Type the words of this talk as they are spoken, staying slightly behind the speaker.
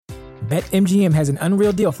BetMGM has an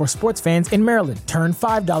unreal deal for sports fans in Maryland. Turn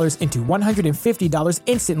 $5 into $150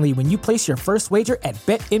 instantly when you place your first wager at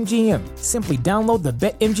BetMGM. Simply download the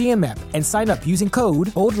BetMGM app and sign up using code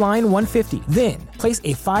OldLine150. Then, place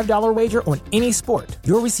a $5 wager on any sport.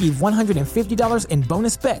 You'll receive $150 in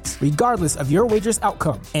bonus bets, regardless of your wager's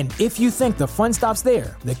outcome. And if you think the fun stops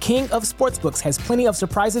there, the king of sportsbooks has plenty of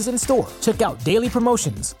surprises in store. Check out daily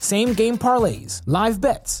promotions, same-game parlays, live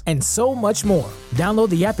bets, and so much more. Download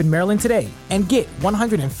the app in Maryland today and get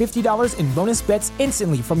 $150 in bonus bets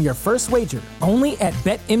instantly from your first wager. Only at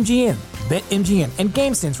BetMGM. BetMGM and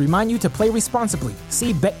GameSense remind you to play responsibly.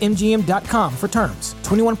 See BetMGM.com for terms.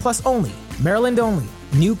 21 plus only. Maryland only.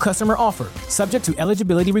 New customer offer. Subject to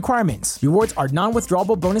eligibility requirements. Rewards are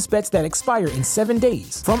non-withdrawable bonus bets that expire in 7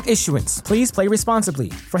 days. From issuance, please play responsibly.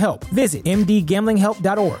 For help, visit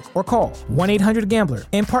mdgamblinghelp.org or call 1-800-GAMBLER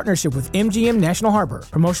in partnership with MGM National Harbor.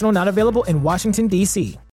 Promotional not available in Washington,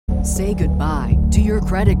 D.C. Say goodbye to your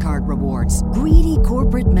credit card rewards. Greedy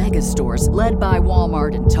corporate mega stores, led by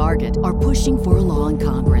Walmart and Target, are pushing for a law in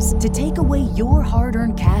Congress to take away your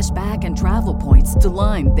hard-earned cash back and travel points to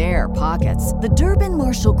line their pockets. The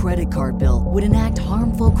Durbin-Marshall credit card bill would enact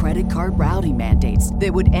harmful credit card routing mandates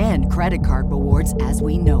that would end credit card rewards as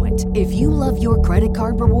we know it. If you love your credit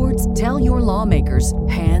card rewards, tell your lawmakers,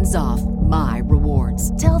 hands off my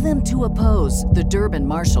rewards. Tell them to oppose the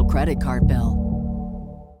Durbin-Marshall credit card bill.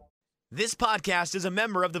 This podcast is a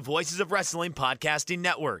member of the Voices of Wrestling Podcasting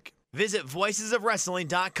Network. Visit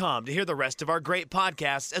voicesofwrestling.com to hear the rest of our great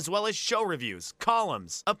podcasts, as well as show reviews,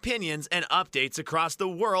 columns, opinions, and updates across the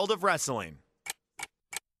world of wrestling.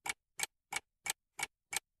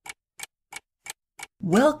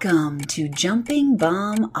 Welcome to Jumping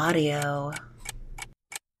Bomb Audio.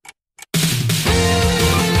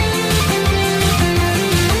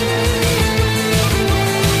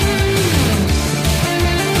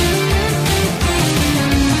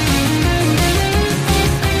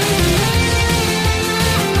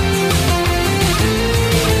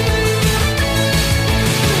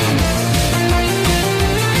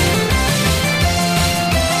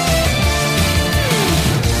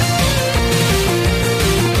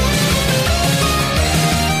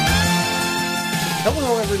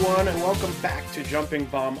 And welcome back to Jumping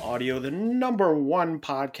Bomb Audio, the #1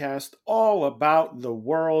 podcast all about the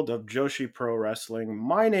world of Joshi Pro Wrestling.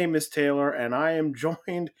 My name is Taylor, and I am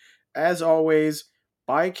joined, as always,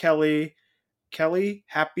 by Kelly. Kelly,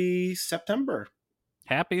 happy September.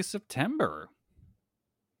 Happy September.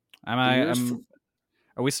 Are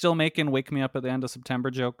we still making Wake Me Up at the End of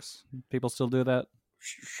September jokes? People still do that?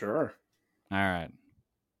 Sure. All right.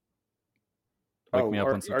 Wake me up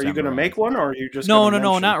in September. Are you going to make one, or are you just No,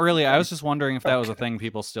 not really. I was just wondering if that was a thing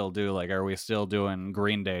people still do. Like, are we still doing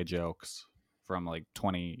Green Day jokes from like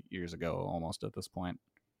 20 years ago almost at this point?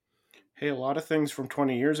 Hey, a lot of things from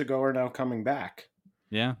 20 years ago are now coming back.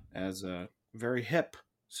 Yeah. As very hip.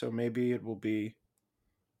 So maybe it will be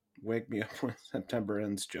Wake Me Up when September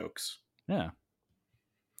Ends jokes. Yeah.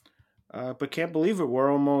 But can't believe it.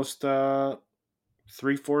 We're almost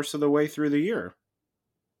 3/4 of the way through the year.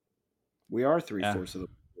 We are 3/4 of the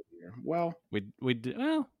year. Well, we did.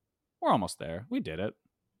 Well, we're almost there. We did it.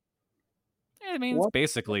 I mean, it's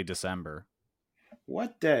basically December.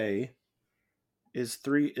 What day is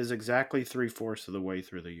exactly 3/4 of the way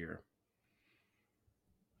through the year?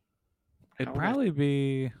 It'd probably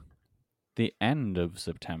be the end of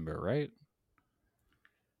September, right?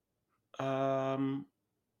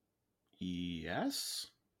 Yes.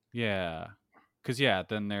 Yeah, because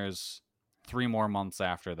then there's 3 more months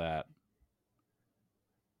after that.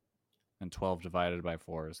 And 12 divided by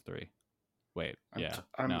 4 is 3. Wait,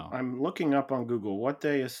 I'm looking up on Google. What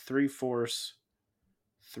day is 3/4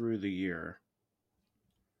 through the year?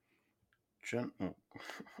 Okay,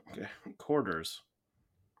 quarters.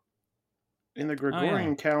 In the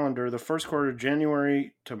Gregorian calendar, the first quarter,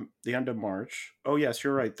 January to the end of March. Oh, yes,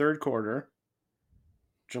 you're right. Third quarter,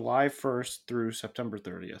 July 1st through September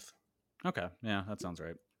 30th. Okay, yeah, that sounds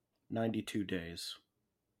right. 92 days.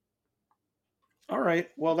 All right.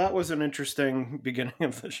 Well, that was an interesting beginning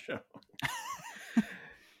of the show.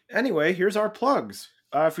 Anyway, here's our plugs.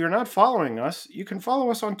 If you're not following us, you can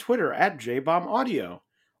follow us on Twitter at JBombAudio.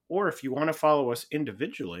 Or if you want to follow us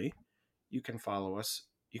individually, you can follow us.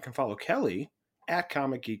 You can follow Kelly at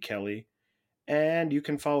Comic Geek Kelly. And you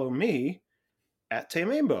can follow me at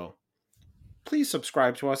Taymambo. Please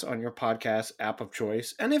subscribe to us on your podcast app of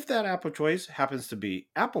choice. And if that app of choice happens to be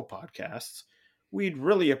Apple Podcasts, we'd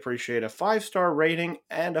really appreciate a 5-star rating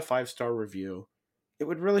and a 5-star review. It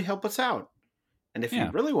would really help us out. And if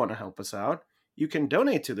you really want to help us out, you can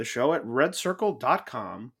donate to the show at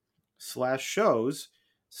redcircle.com/shows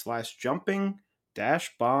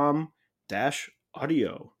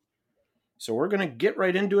patreon.com/jumping-bomb-audio. So we're going to get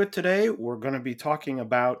right into it today. We're going to be talking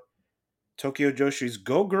about Tokyo Joshi's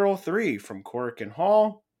Go Girl 3 from Korakuen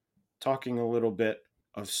Hall, talking a little bit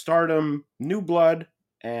of Stardom, New Blood,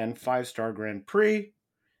 and 5-Star Grand Prix,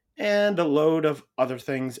 and a load of other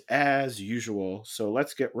things as usual. So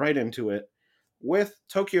let's get right into it with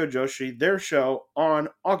Tokyo Joshi, their show on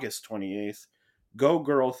August 28th. Go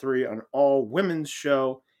Girl 3, an all-women's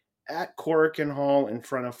show at Korakuen Hall in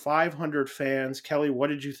front of 500 fans. Kelly, what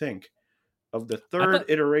did you think of the third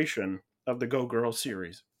iteration of the Go Girl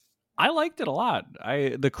series? I liked it a lot.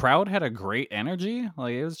 The crowd had a great energy.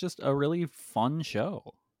 Like, it was just a really fun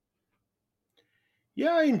show.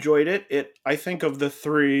 Yeah, I enjoyed it. I think of the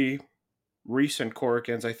three recent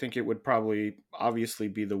Korakuens, I think it would probably obviously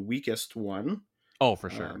be the weakest one. Oh, for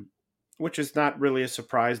sure. Which is not really a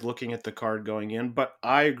surprise looking at the card going in, but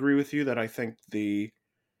I agree with you that I think the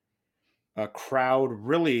crowd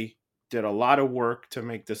really did a lot of work to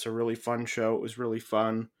make this a really fun show. It was really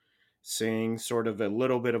fun seeing sort of a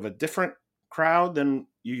little bit of a different crowd than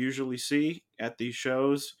you usually see at these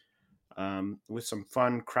shows, with some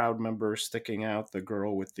fun crowd members sticking out. The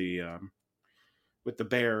girl with the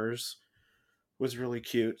bears was really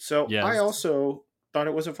cute. So yes. I also thought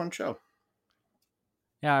it was a fun show.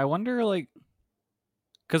 Yeah, I wonder, like,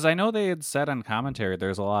 because I know they had said on commentary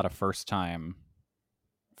there's a lot of first-time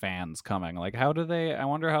fans coming. Like, I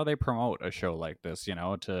wonder how they promote a show like this,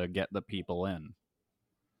 to get the people in.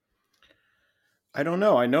 I don't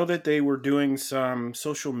know. I know that they were doing some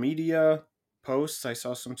social media posts. I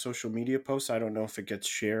saw some social media posts. I don't know if it gets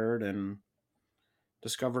shared and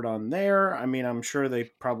discovered on there. I mean, I'm sure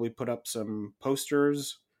they probably put up some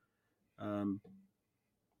posters.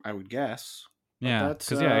 I would guess. Yeah,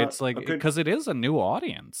 because it's like because it is a new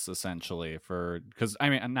audience essentially because I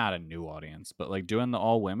mean not a new audience, but like doing the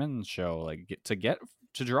all women's show, like to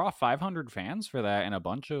draw 500 fans for that and a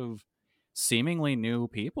bunch of seemingly new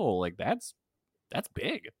people, like that's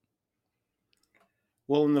big.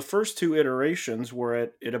 Well, in the first two iterations were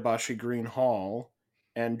at Itabashi Green Hall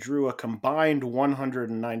and drew a combined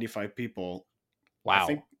 195 people. Wow.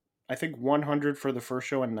 I think 100 for the first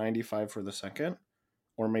show and 95 for the second,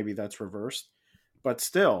 or maybe that's reversed. But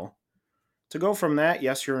still, to go from that,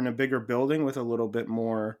 yes, you're in a bigger building with a little bit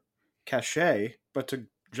more cachet, but to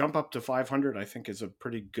jump up to 500, I think is a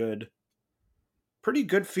pretty good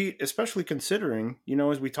feat, especially considering,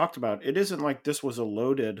 as we talked about, it isn't like this was a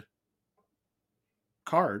loaded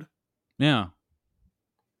card. Yeah.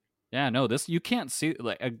 Yeah, no, this you can't see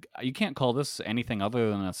you can't call this anything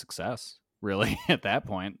other than a success, really, at that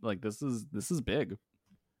point. Like this is big.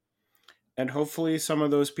 And hopefully some of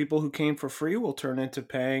those people who came for free will turn into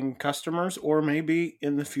paying customers, or maybe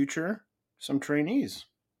in the future, some trainees.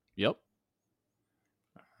 Yep.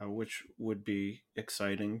 Which would be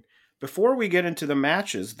exciting. Before we get into the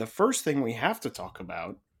matches, the first thing we have to talk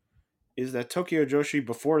about is that Tokyo Joshi,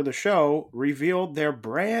 before the show, revealed their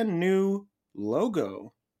brand new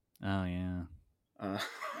logo. Oh, yeah.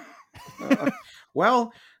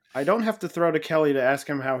 Well, I don't have to throw to Kelly to ask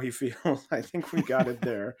him how he feels. I think we got it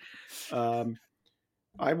there.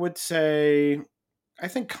 I would say, I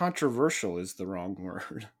think controversial is the wrong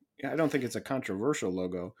word. I don't think it's a controversial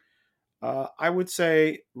logo. I would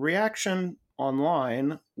say reaction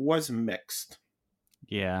online was mixed.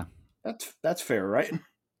 Yeah. That's fair, right?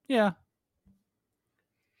 Yeah.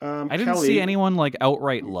 I didn't see anyone like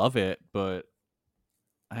outright love it, but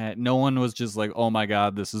no one was just like, oh my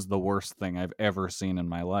God, this is the worst thing I've ever seen in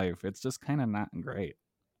my life. It's just kind of not great.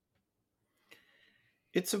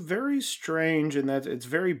 It's a very strange in that it's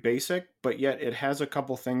very basic, but yet it has a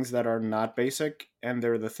couple things that are not basic, and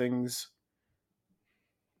they're the things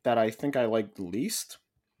that I think I like least.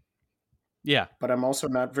 Yeah. But I'm also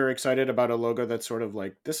not very excited about a logo that's sort of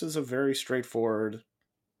like, this is a very straightforward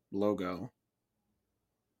logo.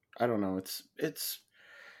 I don't know.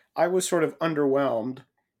 I was sort of underwhelmed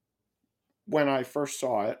when I first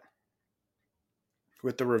saw it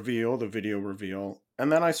with the video reveal.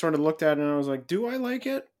 And then I sort of looked at it and I was like, do I like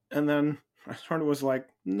it? And then I sort of was like,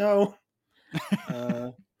 no.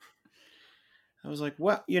 I was like,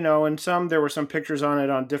 what? And there were some pictures on it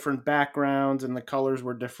on different backgrounds and the colors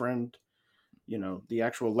were different. The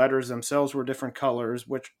actual letters themselves were different colors,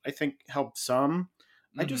 which I think helped some.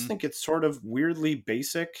 Mm-hmm. I just think it's sort of weirdly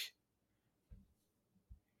basic.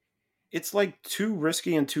 It's like too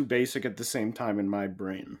risky and too basic at the same time in my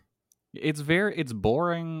brain. It's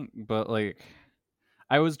boring, but like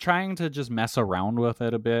I was trying to just mess around with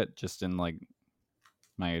it a bit, just in like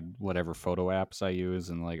my whatever photo apps I use,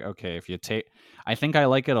 and like, okay, I think I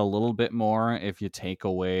like it a little bit more if you take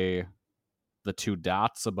away the two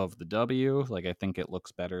dots above the W. Like, I think it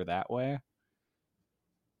looks better that way.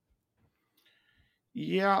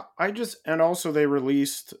 Yeah, and also they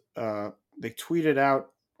released, they tweeted out,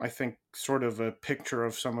 I think, sort of a picture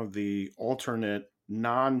of some of the alternate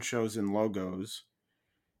non-chosen logos.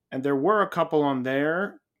 And there were a couple on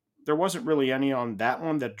there. There wasn't really any on that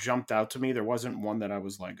one that jumped out to me. There wasn't one that I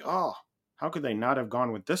was like, oh, how could they not have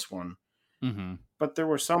gone with this one? Mm-hmm. But there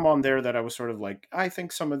were some on there that I was sort of like, I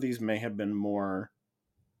think some of these may have been more.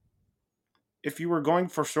 If you were going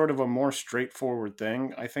for sort of a more straightforward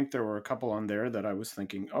thing, I think there were a couple on there that I was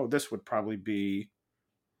thinking, oh, this would probably be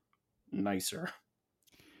nicer.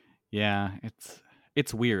 Yeah,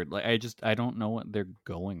 it's weird. Like, I don't know what they're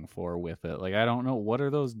going for with it. Like, I don't know, what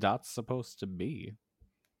are those dots supposed to be?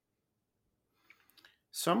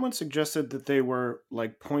 Someone suggested that they were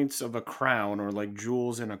like points of a crown or like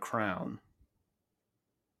jewels in a crown.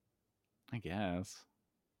 I guess.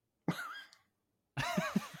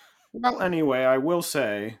 Well, anyway, I will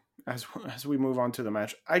say, as we move on to the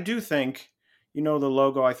match, I do think, the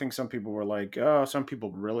logo, I think some people were like, oh, some people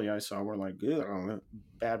really I saw were like,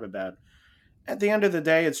 bad. At the end of the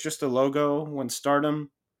day, it's just a logo. When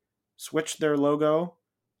Stardom switched their logo,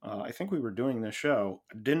 I think we were doing this show.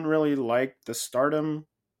 I didn't really like the Stardom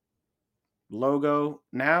logo.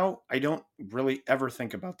 Now, I don't really ever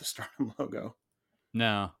think about the Stardom logo.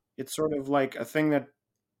 No. It's sort of like a thing that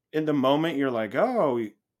in the moment you're like, oh,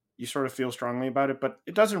 you sort of feel strongly about it, but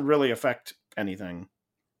it doesn't really affect anything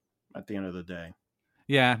at the end of the day.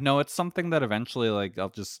 Yeah, no, it's something that eventually, like, I'll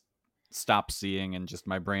just stop seeing and just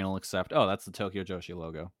my brain will accept, oh, that's the Tokyo Joshi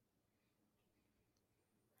logo.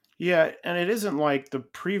 Yeah, and it isn't like the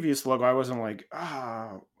previous logo. I wasn't like,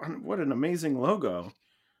 what an amazing logo.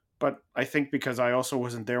 But I think because I also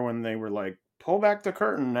wasn't there when they were like, pull back the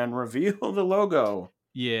curtain and reveal the logo.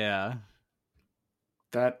 Yeah.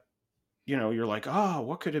 That, you're like, oh,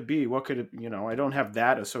 what could it be? What could it, I don't have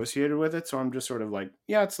that associated with it. So I'm just sort of like,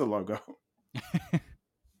 yeah, it's the logo.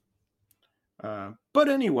 But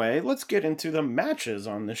anyway, let's get into the matches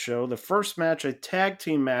on the show. The first match, a tag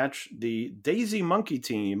team match, the Daisy Monkey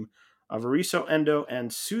team of Ariso Endo and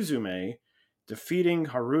Suzume defeating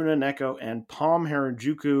Haruna Neko and Palm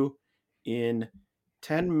Harajuku in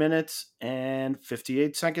 10 minutes and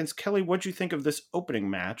 58 seconds. Kelly, what'd you think of this opening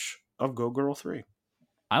match of Go Girl 3?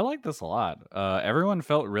 I like this a lot. Everyone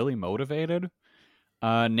felt really motivated.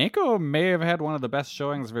 Neko may have had one of the best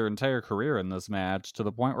showings of her entire career in this match, to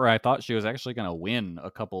the point where I thought she was actually going to win a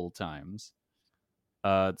couple of times.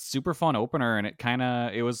 Super fun opener, and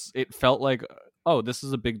it felt like, oh, this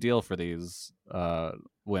is a big deal for these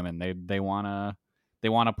women. They wanna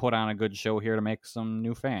put on a good show here to make some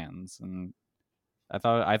new fans, and I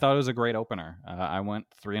thought it was a great opener. I went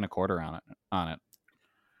 3.25 on it.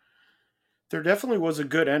 There definitely was a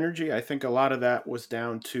good energy. I think a lot of that was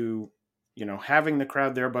down to, having the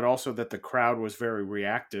crowd there, but also that the crowd was very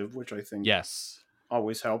reactive, which I think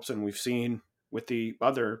always helps. And we've seen with the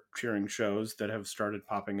other cheering shows that have started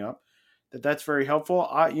popping up that's very helpful.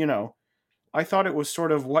 I thought it was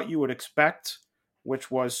sort of what you would expect,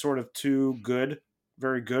 which was sort of two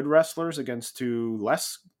very good wrestlers against two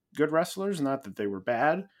less good wrestlers. Not that they were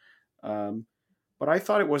bad, but I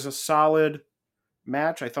thought it was a solid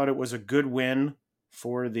match. I thought it was a good win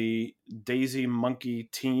for the Daisy Monkey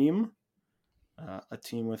team, a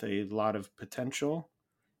team with a lot of potential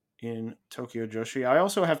in Tokyo Joshi. I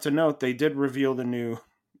also have to note they did reveal the new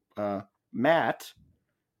mat,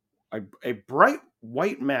 a bright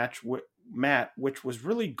white mat, which was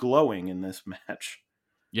really glowing in this match.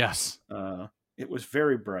 Yes. It was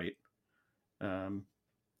very bright.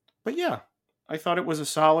 But yeah, I thought it was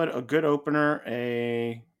a good opener,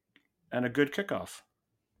 and a good kickoff.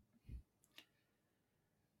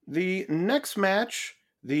 The next match,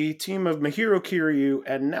 the team of Mahiro Kiryu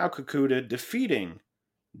and Nao Kakuta defeating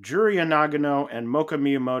Juria Nagano and Moka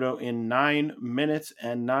Miyamoto in 9 minutes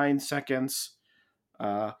and 9 seconds.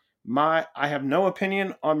 I have no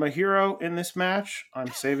opinion on Mahiro in this match.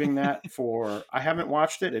 I'm saving that for... I haven't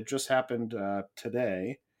watched it. It just happened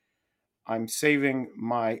today. I'm saving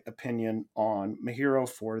my opinion on Mahiro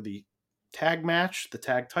for the tag match, the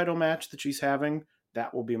tag title match that she's having.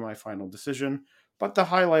 That will be my final decision. But the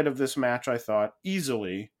highlight of this match, I thought,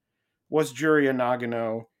 easily, was Juria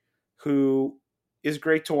Nagano, who is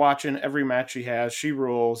great to watch in every match she has. She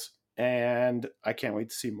rules, and I can't wait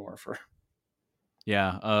to see more of her.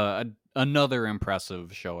 Yeah, another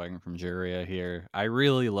impressive showing from Juria here. I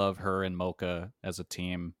really love her and Mocha as a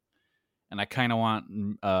team, and I kind of want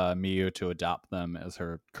Miyu to adopt them as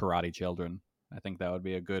her karate children. I think that would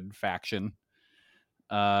be a good faction.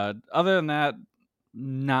 Other than that,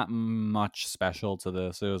 not much special to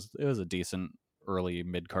this. It was a decent early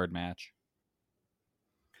mid-card match.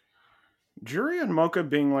 Jury and Mocha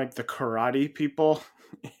being like the karate people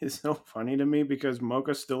is so funny to me because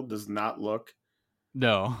Mocha still does not look.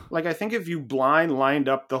 No. Like, I think if you blind lined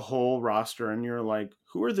up the whole roster and you're like,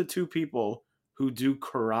 who are the two people who do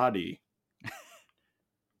karate?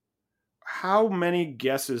 How many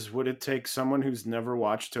guesses would it take someone who's never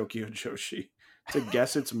watched Tokyo Joshi to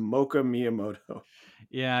guess it's Mocha Miyamoto?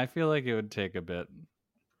 Yeah, I feel like it would take a bit.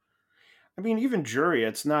 I mean, even Jury,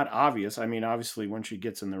 it's not obvious. I mean, obviously, when she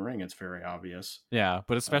gets in the ring, it's very obvious. Yeah,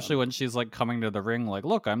 but especially when she's like coming to the ring, like,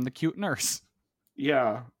 look, I'm the cute nurse.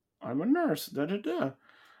 Yeah, I'm a nurse.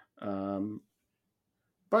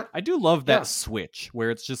 But I do love that switch where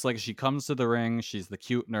it's just like she comes to the ring, she's the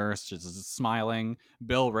cute nurse, she's smiling,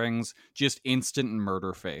 bell rings, just instant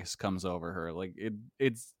murder face comes over her. Like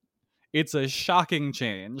it's a shocking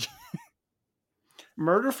change.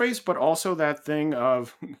 Murder face, but also that thing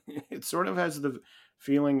of it sort of has the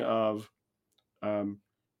feeling of in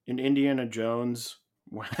Indiana Jones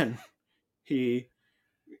when he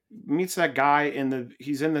meets that guy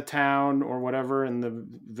he's in the town or whatever in the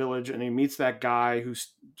village, and he meets that guy who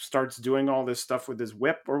starts doing all this stuff with his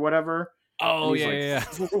whip or whatever. Oh, yeah.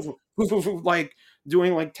 Like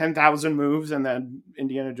doing like 10,000 moves, and then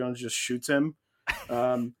Indiana Jones just shoots him.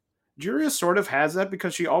 Juria sort of has that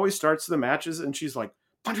because she always starts the matches and she's like,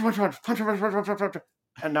 punch, punch, punch, punch, punch, punch, punch, punch,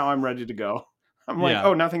 and now I'm ready to go. I'm like,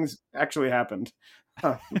 oh, nothing's actually happened.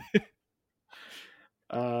 But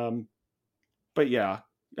yeah,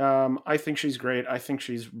 I think she's great. I think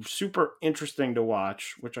she's super interesting to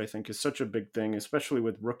watch, which I think is such a big thing, especially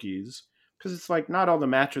with rookies, because it's like not all the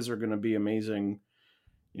matches are going to be amazing,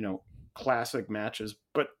 classic matches.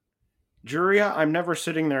 But Juria, I'm never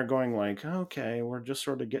sitting there going like, okay, we're just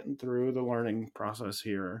sort of getting through the learning process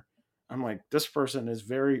here. I'm like, this person is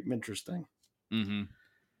very interesting. Mm-hmm.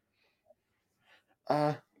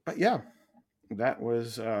 But yeah, that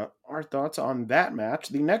was our thoughts on that match.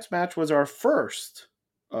 The next match was our first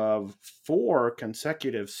of 4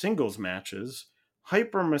 consecutive singles matches.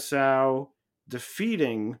 Hyper Misao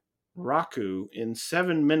defeating Raku in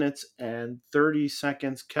 7 minutes and 30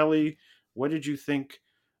 seconds. Kelly, what did you think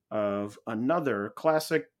of another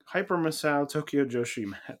classic Hyper Misao Tokyo Joshi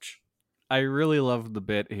match? I really loved the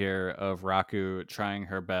bit here of Raku trying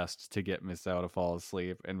her best to get Misao to fall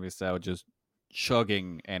asleep and Misao just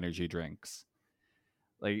chugging energy drinks.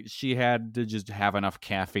 Like, she had to just have enough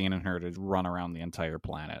caffeine in her to run around the entire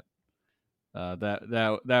planet.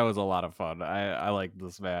 That was a lot of fun. I liked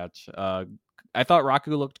this match. I thought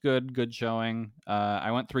Raku looked good showing.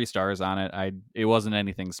 I went 3 stars on it. It wasn't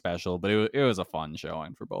anything special, but it was a fun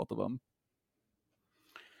showing for both of them.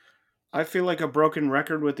 I feel like a broken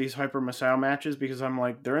record with these Hyper Misao matches because I'm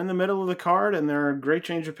like, they're in the middle of the card and they're a great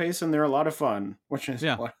change of pace and they're a lot of fun, which is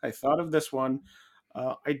what I thought of this one.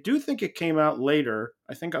 I do think it came out later.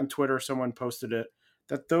 I think on Twitter someone posted it,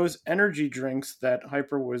 that those energy drinks that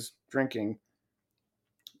Hyper was drinking,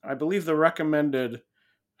 I believe the recommended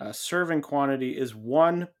serving quantity is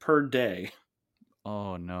 1 per day.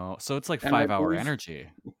 Oh, no. So it's like 5-hour energy.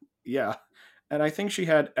 Yeah. And I think she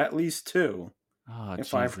had at least 2.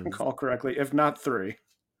 If I recall correctly, if not 3.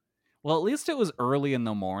 Well, at least it was early in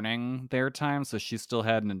the morning their time, so she still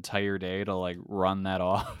had an entire day to like run that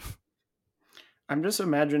off. I'm just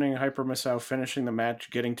imagining Hyper Misao finishing the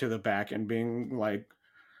match, getting to the back, and being like,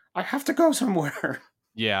 I have to go somewhere.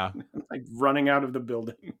 Yeah. Like running out of the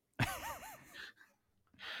building.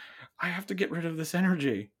 I have to get rid of this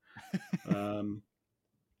energy. But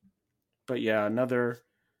yeah, another,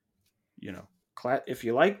 if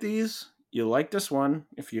you like these, you like this one.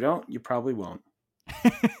 If you don't, you probably won't.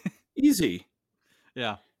 Easy.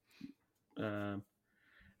 Yeah.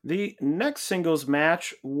 The next singles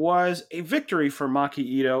match was a victory for Maki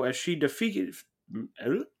Ito as she defeated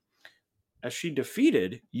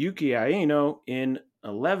Yuki Aino in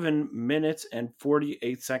 11 minutes and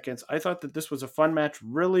 48 seconds. I thought that this was a fun match.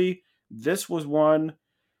 Really, this was one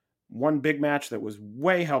big match that was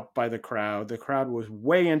way helped by the crowd. The crowd was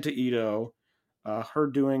way into Ito. Her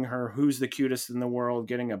doing her Who's the Cutest in the World,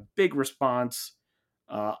 getting a big response,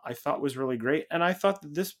 I thought was really great. And I thought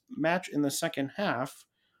that this match in the second half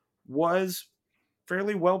was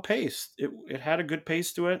fairly well paced. It had a good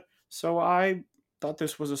pace to it. So I thought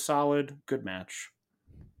this was a solid, good match.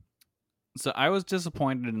 So I was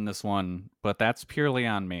disappointed in this one, but that's purely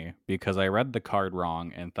on me because I read the card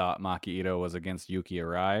wrong and thought Maki Ito was against Yuki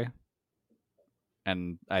Arai.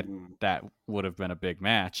 And that would have been a big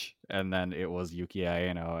match, and then it was Yuki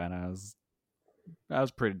Aino, and I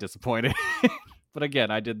was pretty disappointed. But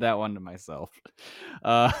again, I did that one to myself.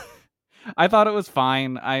 I thought it was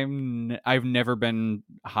fine. I've never been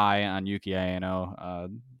high on Yuki Aino.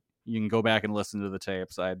 You can go back and listen to the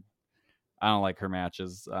tapes. I don't like her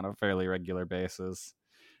matches on a fairly regular basis.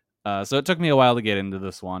 So it took me a while to get into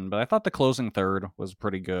this one, but I thought the closing third was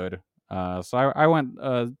pretty good. So I went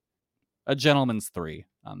a gentleman's 3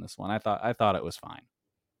 on this one. I thought it was fine.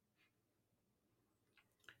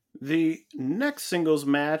 The next singles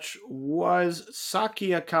match was Saki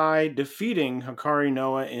Akai defeating Hikari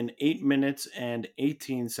Noa in 8 minutes and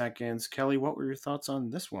 18 seconds. Kelly, what were your thoughts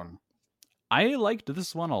on this one? I liked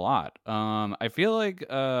this one a lot. I feel like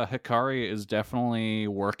Hikari is definitely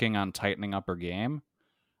working on tightening up her game.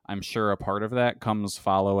 I'm sure a part of that comes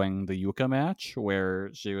following the Yuka match, where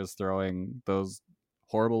she was throwing those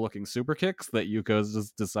horrible-looking super kicks that Yuka's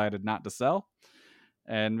just decided not to sell,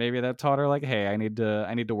 and maybe that taught her like, hey, I need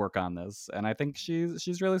to work on this, and I think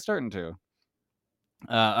she's really starting to.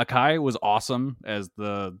 Akai was awesome as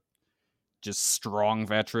the just strong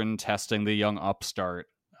veteran testing the young upstart.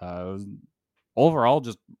 Overall,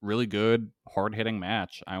 just really good, hard-hitting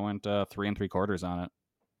match. I went 3 3/4 on it.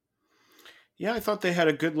 Yeah, I thought they had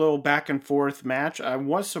a good little back and forth match. I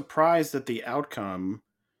was surprised at the outcome.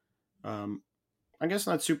 I guess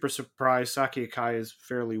not super surprised. Saki Akai is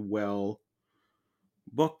fairly well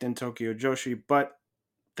booked in Tokyo Joshi, but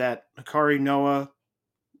that Hikari Noa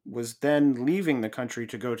was then leaving the country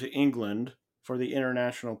to go to England for the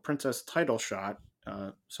International Princess title shot.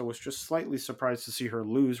 So was just slightly surprised to see her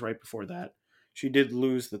lose right before that. She did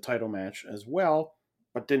lose the title match as well,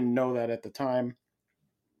 but didn't know that at the time.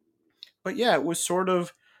 But yeah, it was sort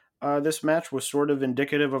of, this match was sort of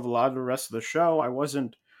indicative of a lot of the rest of the show.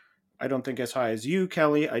 I don't think as high as you,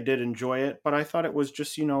 Kelly. I did enjoy it, but I thought it was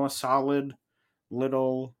just, a solid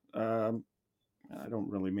little, I don't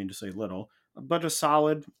really mean to say little, but a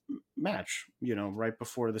solid match, right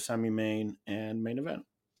before the semi-main and main event.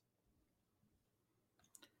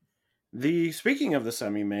 Speaking of the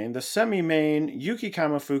semi-main, Yuki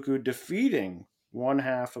Kamifuku defeating one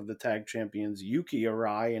half of the tag champions, Yuki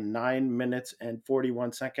Arai, in 9 minutes and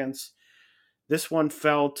 41 seconds. This one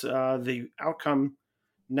felt, the outcome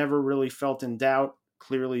never really felt in doubt,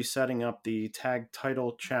 clearly setting up the tag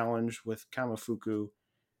title challenge with Kamifuku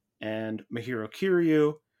and Mahiro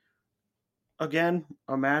Kiryu. Again,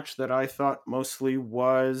 a match that I thought mostly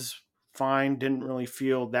was fine, didn't really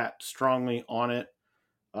feel that strongly on it.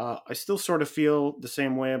 I still sort of feel the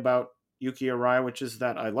same way about Yuki Arai, which is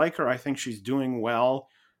that I like her. I think she's doing well,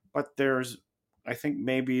 but I think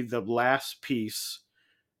maybe the last piece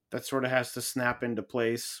that sort of has to snap into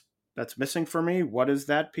place that's missing for me. What is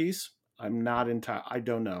that piece? I'm not I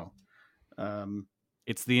don't know.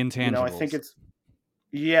 It's the intangibles. I think it's,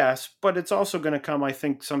 yes, but it's also going to come, I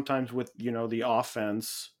think, sometimes with, the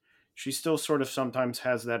offense. She still sort of sometimes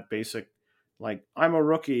has that basic, like, I'm a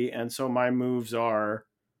rookie, and so my moves are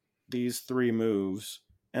these 3 moves,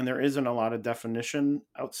 and there isn't a lot of definition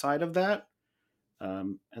outside of that.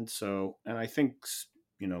 And I think,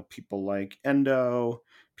 people like Endo,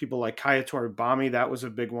 people like Kayatori Bami, that was a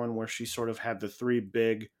big one where she sort of had the 3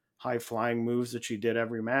 big high-flying moves that she did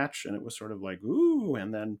every match, and it was sort of like, ooh,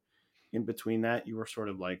 and then in between that, you were sort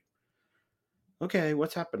of like, okay,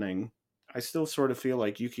 what's happening? I still sort of feel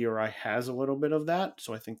like Yuki Arai has a little bit of that,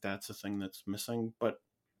 so I think that's the thing that's missing, but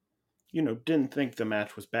didn't think the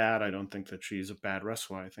match was bad. I don't think that she's a bad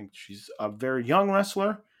wrestler. I think she's a very young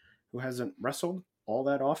wrestler who hasn't wrestled all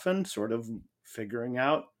that often, sort of figuring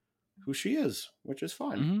out who she is, which is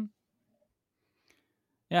fine. Mm-hmm.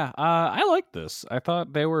 Yeah, I like this. I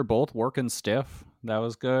thought they were both working stiff. That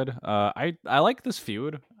was good. I like this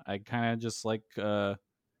feud. I kind of just like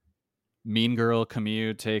Mean Girl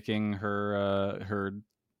Camille taking her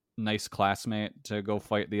nice classmate to go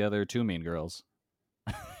fight the other 2 mean girls.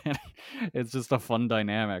 It's just a fun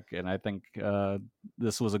dynamic, and I think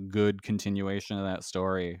this was a good continuation of that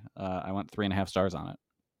story. I went 3.5 stars on it.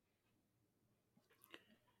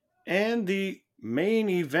 And the main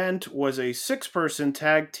event was a 6-person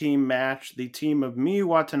tag team match. The team of Miyu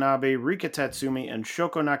Watanabe, Rika Tatsumi, and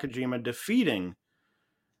Shoko Nakajima defeating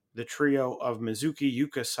the trio of Mizuki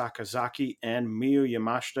Yuka Sakazaki and Miyu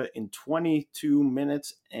Yamashita in 22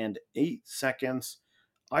 minutes and 8 seconds.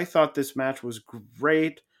 I thought this match was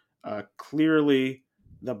great. Clearly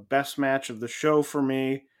the best match of the show for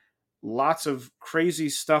me. Lots of crazy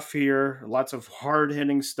stuff here. Lots of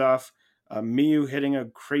hard-hitting stuff. Miyu hitting a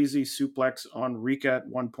crazy suplex on Rika at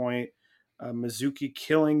one point. Mizuki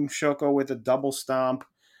killing Shoko with a double stomp.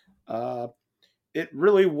 It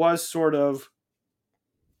really was sort of,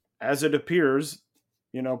 as it appears,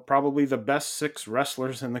 probably the best 6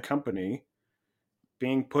 wrestlers in the company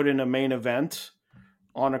being put in a main event.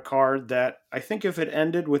 on a card that I think if it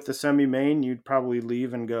ended with the semi-main, you'd probably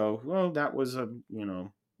leave and go, well, that was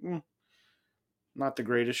not the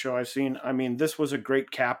greatest show I've seen. I mean, this was a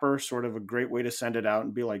great capper, sort of a great way to send it out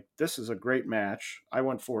and be like, this is a great match. I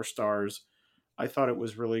went 4 stars. I thought it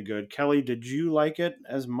was really good. Kelly, did you like it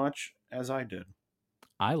as much as I did?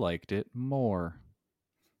 I liked it more.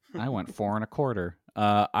 I went 4.25.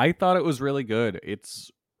 I thought it was really good.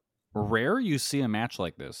 It's rare you see a match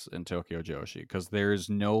like this in Tokyo Joshi because there's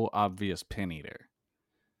no obvious pin eater.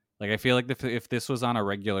 Like, I feel like if this was on a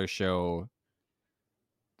regular show,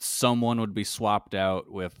 someone would be swapped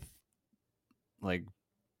out with like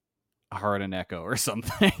Hard and Echo or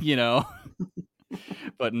something, you know?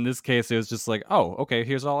 But in this case, it was just like, oh, okay,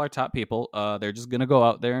 here's all our top people. They're just gonna go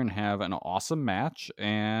out there and have an awesome match,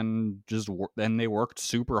 and then they worked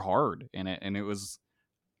super hard in it, and it was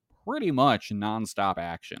pretty much nonstop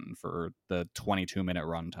action for the 22-minute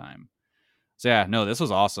runtime. So yeah, no, this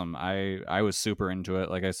was awesome. I was super into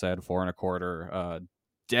it. Like I said, 4.25.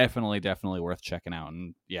 Definitely worth checking out.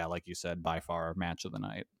 And yeah, like you said, by far match of the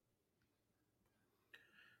night.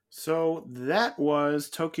 So that was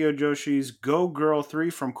Tokyo Joshi's Go Girl 3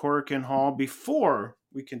 from Korakuen Hall. Before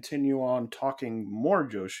we continue on talking more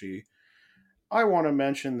Joshi, I want to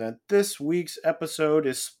mention that this week's episode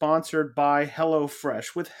is sponsored by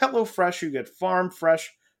HelloFresh. With HelloFresh, you get farm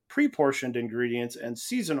fresh, pre-portioned ingredients and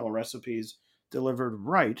seasonal recipes delivered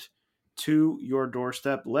right to your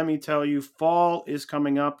doorstep. Let me tell you, fall is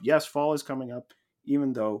coming up. Yes, fall is coming up,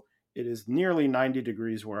 even though it is nearly 90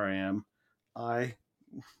 degrees where I am. I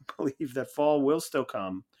believe that fall will still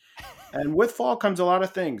come. And with fall comes a lot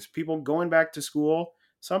of things. People going back to school,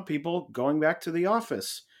 some people going back to the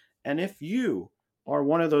office. And if you are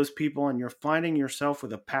one of those people and you're finding yourself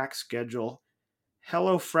with a packed schedule,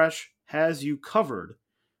 HelloFresh has you covered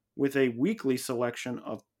with a weekly selection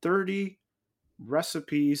of 30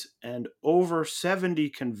 recipes and over 70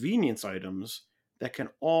 convenience items that can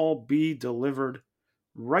all be delivered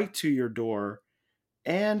right to your door.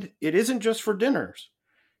 And it isn't just for dinners.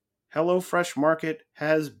 HelloFresh Market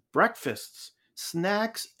has breakfasts,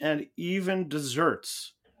 snacks, and even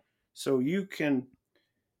desserts. So you can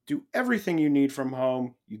do everything you need from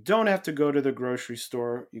home. You don't have to go to the grocery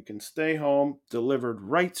store. You can stay home, delivered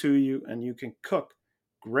right to you, and you can cook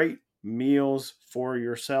great meals for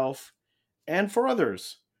yourself and for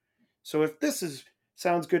others. So if this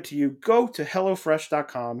sounds good to you, go to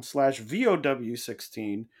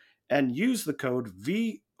hellofresh.com/VOW16 and use the code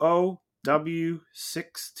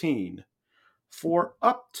VOW16 for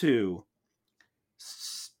up to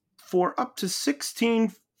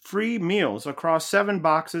 16 free meals across 7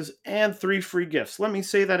 boxes and 3 free gifts. Let me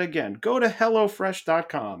say that again. Go to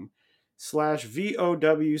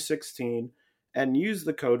hellofresh.com/VOW16 and use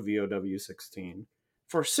the code VOW16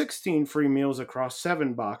 for 16 free meals across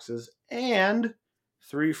 7 boxes and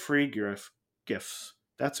 3 free gifts.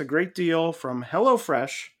 That's a great deal from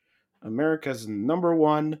HelloFresh, America's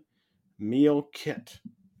 #1 meal kit.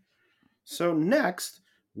 So next,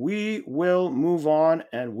 we will move on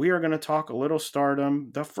and we are going to talk a little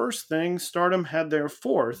Stardom. The first thing, Stardom had their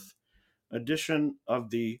 4th edition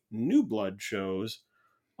of the New Blood shows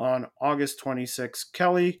on August 26th.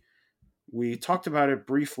 Kelly, we talked about it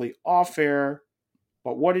briefly off air,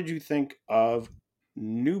 but what did you think of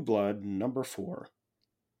New Blood number 4?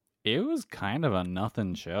 It was kind of a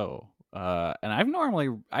nothing show. And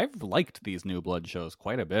I've liked these New Blood shows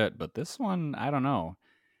quite a bit, but this one, I don't know.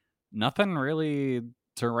 Nothing really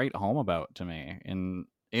to write home about to me. In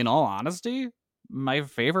all honesty, my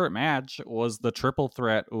favorite match was the triple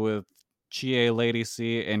threat with Chie, Lady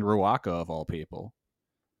C, and Ruaka of all people.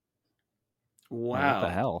 Wow. Like, what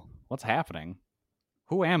the hell? What's happening?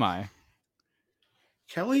 Who am I?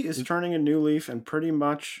 Kelly is turning a new leaf and pretty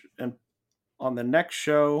much on the next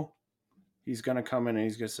show, he's going to come in and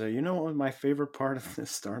he's going to say, you know what was my favorite part of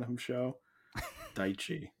this Stardom show?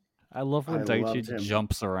 Daichi. I love when Daichi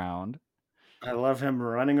jumps around. I love him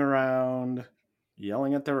running around,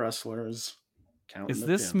 yelling at the wrestlers. Is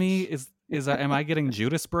this pins. Me? Am I getting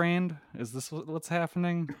Judas brained? Is this what's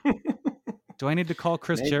happening? Do I need to call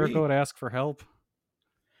Chris Jericho to ask for help?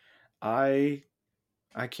 I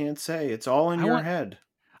can't say. It's all in your head.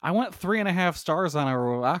 I want 3.5 stars on a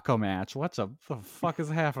Ruako match. What the fuck is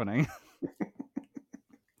happening?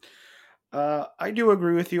 I do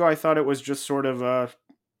agree with you. I thought it was just sort of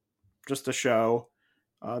just a show.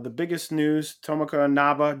 The biggest news, Tomoka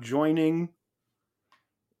Inaba joining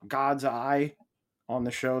God's Eye on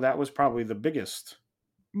the show. That was probably the biggest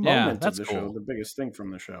moment of the show, the biggest thing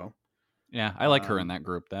from the show. Yeah, I like her in that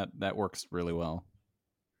group. That works really well.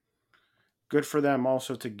 Good for them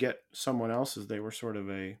also to get someone else, as they were sort of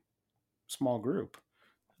a small group.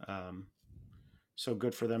 So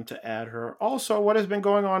good for them to add her. Also, what has been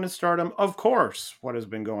going on in Stardom? Of course, what has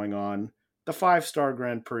been going on? The 5-star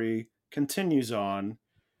Grand Prix continues on.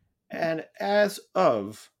 And as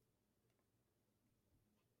of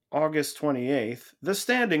August 28th, the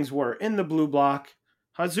standings were in the blue block.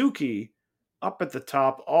 Hazuki up at the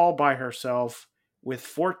top all by herself with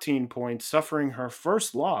 14 points, suffering her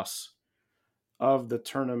first loss of the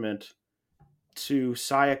tournament to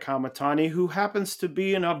Saya Kamatani, who happens to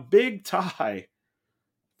be in a big tie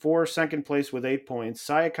for second place with 8 points.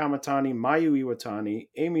 Saya Kamatani, Mayu Iwatani,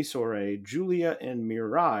 Amy Sourei, Julia, and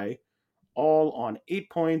Mirai all on 8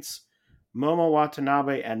 points. Momo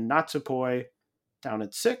Watanabe and Natsupoi down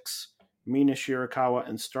at 6. Mina Shirakawa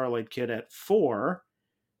and Starlight Kid at 4.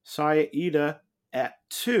 Saya Ida at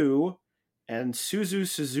 2. And Suzu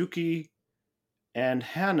Suzuki and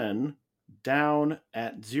Hanan down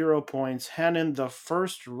at 0 points. Hanan, the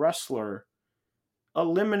first wrestler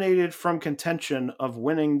eliminated from contention of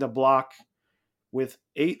winning the block with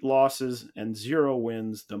 8 losses and 0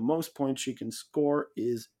 wins. The most points she can score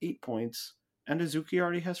is 8 points, and Hazuki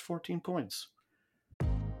already has 14 points.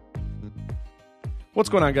 What's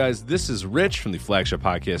going on, guys? This is Rich from the flagship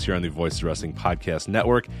podcast here on the Voice of Wrestling Podcast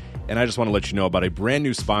Network, and I just want to let you know about a brand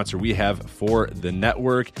new sponsor we have for the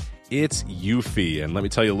network. It's Eufy, and let me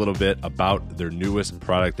tell you a little bit about their newest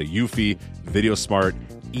product, the Eufy Video Smart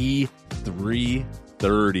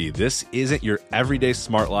E330. This isn't your everyday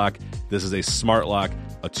smart lock. This is a smart lock,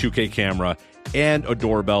 a 2K camera, and a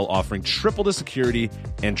doorbell offering triple the security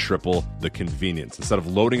and triple the convenience. Instead of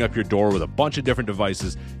loading up your door with a bunch of different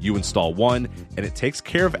devices, you install one, and it takes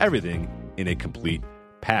care of everything in a complete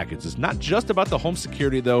package. It's not just about the home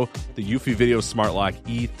security, though. The Eufy Video Smart Lock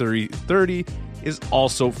E330 is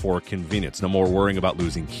also for convenience. No more worrying about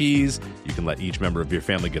losing keys. You can let each member of your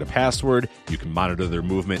family get a password. You can monitor their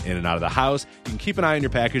movement in and out of the house. You can keep an eye on your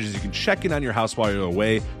packages. You can check in on your house while you're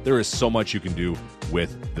away. There is so much you can do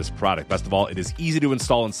with this product. Best of all, it is easy to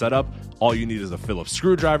install and set up. All you need is a Phillips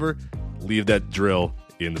screwdriver. Leave that drill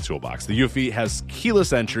in the toolbox. The Eufy has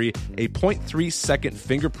keyless entry, a 0.3-second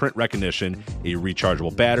fingerprint recognition, a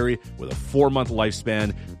rechargeable battery with a 4-month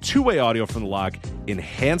lifespan, 2-way audio from the lock,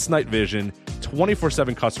 enhanced night vision,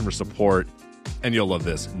 24/7 customer support, and you'll love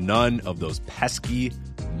this, none of those pesky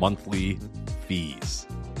monthly fees.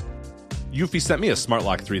 Eufy sent me a Smart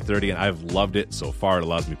Lock 330, and I've loved it so far. It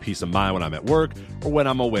allows me peace of mind when I'm at work or when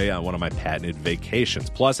I'm away on one of my patented vacations.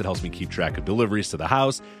 Plus, it helps me keep track of deliveries to the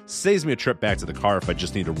house, saves me a trip back to the car if I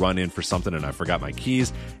just need to run in for something and I forgot my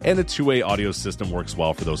keys, and the 2-way audio system works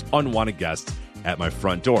well for those unwanted guests at my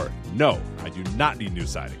front door. No, I do not need new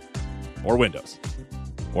siding or windows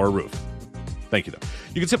or a roof. Thank you, though.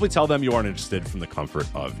 You can simply tell them you aren't interested from the comfort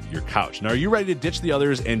of your couch. Now, are you ready to ditch the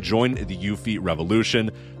others and join the Eufy revolution?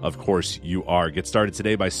 Of course you are. Get started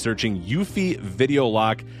today by searching Eufy Video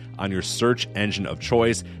Lock on your search engine of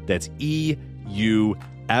choice. That's EUFY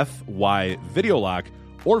Video Lock,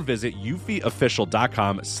 or visit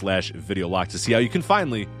eufyofficial.com/video lock to see how you can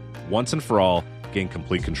finally, once and for all, gain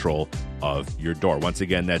complete control of your door. Once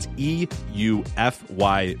again, that's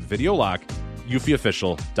EUFY Video Lock,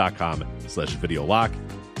 eufyofficial.com/video lock.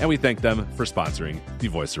 And we thank them for sponsoring the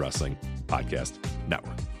Voice of Wrestling Podcast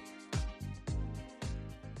Network.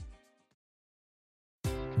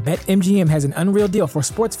 BetMGM has an unreal deal for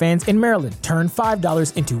sports fans in Maryland. Turn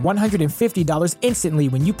 $5 into $150 instantly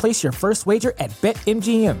when you place your first wager at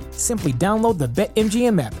BetMGM. Simply download the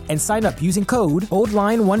BetMGM app and sign up using code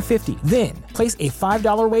OldLine150. Then, place a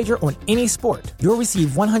 $5 wager on any sport. You'll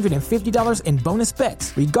receive $150 in bonus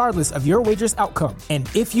bets, regardless of your wager's outcome. And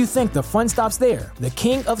if you think the fun stops there, the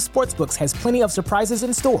king of sportsbooks has plenty of surprises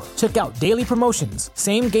in store. Check out daily promotions,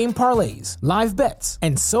 same-game parlays, live bets,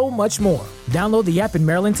 and so much more. Download the app in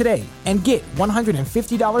Maryland today and get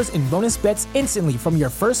 $150 in bonus bets instantly from your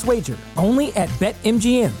first wager. Only at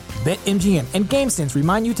BetMGM. BetMGM and GameSense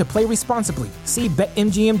remind you to play responsibly. See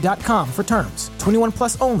BetMGM.com for terms. 21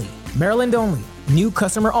 plus only. Maryland only. New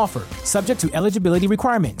customer offer. Subject to eligibility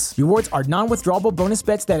requirements. Rewards are non-withdrawable bonus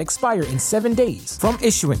bets that expire in 7 days. From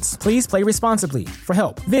issuance, please play responsibly. For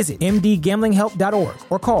help, visit mdgamblinghelp.org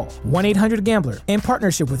or call 1-800-GAMBLER in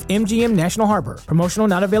partnership with MGM National Harbor. Promotional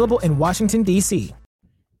not available in Washington, D.C.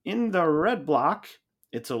 In the red block,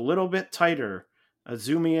 it's a little bit tighter.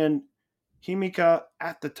 Azumi and Himika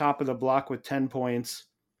at the top of the block with 10 points.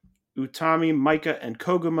 Utami, Maika, and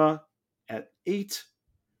Koguma at 8.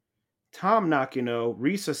 Tom Nakino,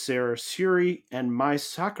 Risa Sarah, Suri, and Mai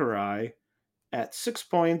Sakurai at 6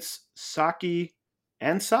 points. Saki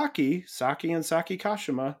and Saki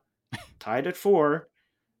Kashima tied at 4.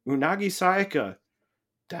 Unagi Sayaka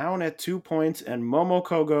down at 2 points, and Momo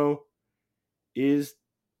Kogo is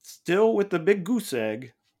Still with the big goose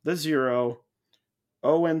egg, the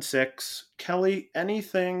 0-6. Kelly,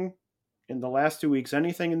 anything in the last 2 weeks,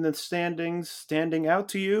 anything in the standings standing out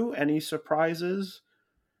to you? Any surprises,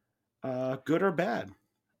 good or bad?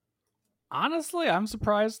 Honestly, I'm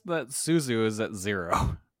surprised that Suzu is at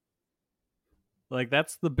 0. Like,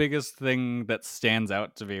 that's the biggest thing that stands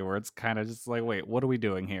out to me, where it's kind of just like, wait, what are we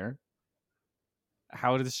doing here?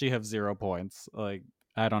 How does she have 0 points? Like,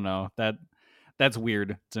 I don't know. That's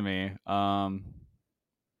weird to me.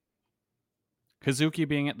 Kazuki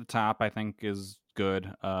being at the top, I think, is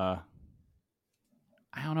good. I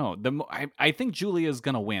don't know. I think Julia's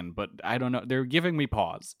gonna win, but I don't know. They're giving me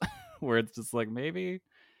pause, where it's just like maybe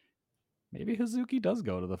Hazuki does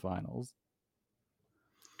go to the finals.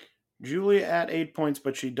 Julia at 8 points,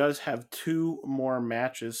 but she does have 2 more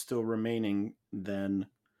matches still remaining than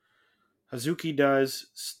Hazuki does.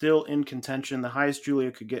 Still in contention. The highest Julia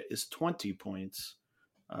could get is 20 points,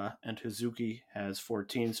 and Hazuki has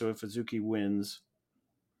 14. So if Hazuki wins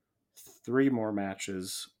 3 more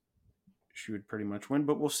matches, she would pretty much win.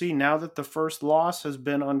 But we'll see. Now that the first loss has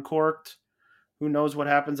been uncorked, who knows what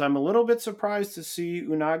happens. I'm a little bit surprised to see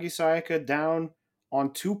Unagi Sayaka down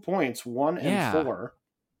on 2 points, 1 and 4.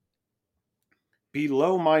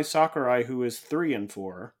 Below Mai Sakurai, who is 3 and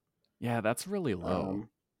 4. Yeah, that's really low.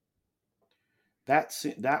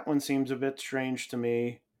 That one seems a bit strange to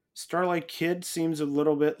me. Starlight Kid seems a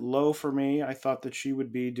little bit low for me. I thought that she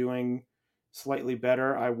would be doing slightly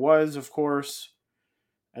better. I was, of course,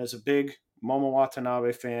 as a big Momo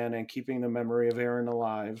Watanabe fan and keeping the memory of Aaron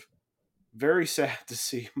alive, very sad to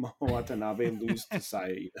see Momo Watanabe lose to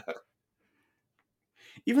Saida.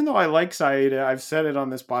 Even though I like Saida, I've said it on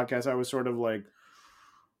this podcast, I was sort of like,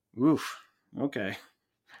 oof, okay.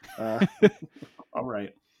 All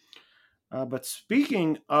right. But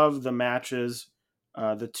speaking of the matches,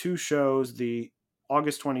 the 2 shows, the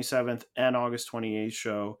August 27th and August 28th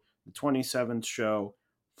show, the 27th show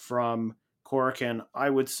from Korakuen, I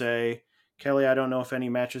would say, Kelly, I don't know if any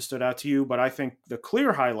matches stood out to you, but I think the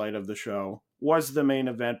clear highlight of the show was the main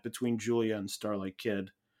event between Julia and Starlight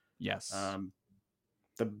Kid. Yes.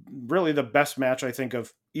 Really the best match, I think,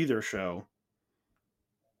 of either show,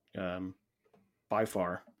 by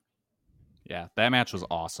far. Yeah, that match was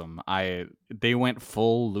awesome. They went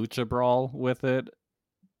full lucha brawl with it,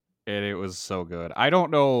 and it was so good. I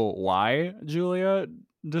don't know why Julia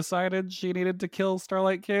decided she needed to kill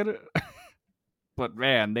Starlight Kid, but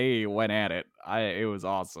man, they went at it. It was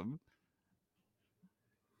awesome.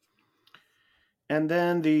 And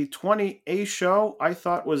then the 28th show, I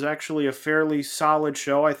thought was actually a fairly solid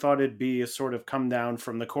show. I thought it'd be a sort of come down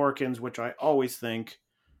from the Korakuens, which I always think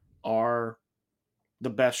are the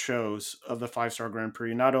best shows of the 5-Star Grand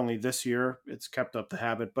Prix. Not only this year, it's kept up the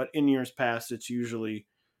habit, but in years past, it's usually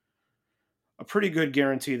a pretty good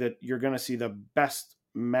guarantee that you're going to see the best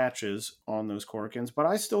matches on those Korakuens. But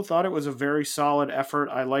I still thought it was a very solid effort.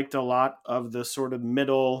 I liked a lot of the sort of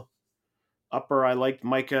middle upper. I liked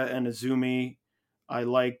Maika and Izumi. I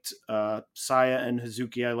liked Saya and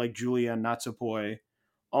Hazuki. I liked Julia and Natsupoi.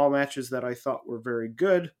 All matches that I thought were very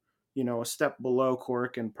good. You know, a step below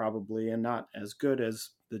Korakuen probably, and not as good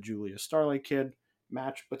as the Julia Starlight Kid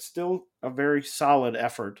match, but still a very solid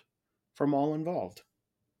effort from all involved.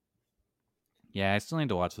 Yeah, I still need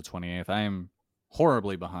to watch the 28th. I am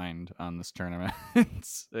horribly behind on this tournament.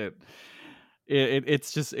 It's a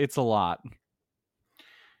lot.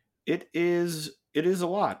 It is a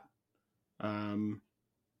lot.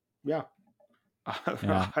 Yeah.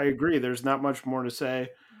 I agree. There's not much more to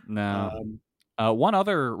say. No. One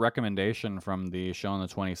other recommendation from the show on the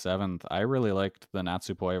 27th, I really liked the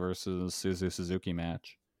Natsupoi versus Suzu Suzuki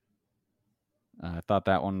match. I thought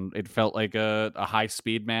that one, it felt like a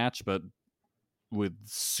high-speed match, but with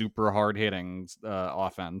super hard-hitting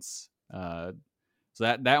offense. So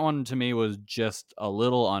that one, to me, was just a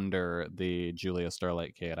little under the Julia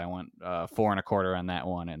Starlight Kid. I went 4 1/4 on that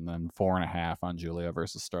one, and then 4 1/2 on Julia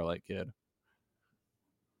versus Starlight Kid.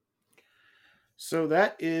 So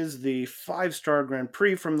that is the 5-Star Grand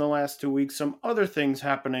Prix from the last 2 weeks. Some other things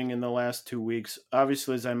happening in the last 2 weeks.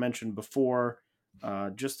 Obviously, as I mentioned before,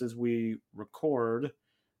 just as we record,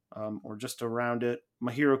 or just around it,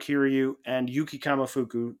 Mahiro Kiryu and Yuki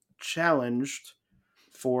Kamafuku challenged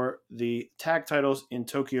for the tag titles in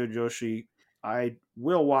Tokyo Joshi. I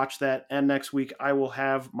will watch that, and next week I will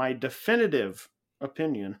have my definitive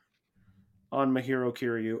opinion on Mahiro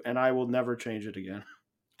Kiryu, and I will never change it again.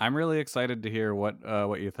 I'm really excited to hear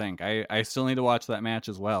what you think. I still need to watch that match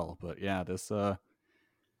as well, but yeah, this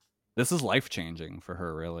is life-changing for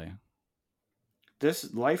her, really.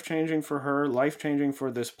 This life-changing for her, life-changing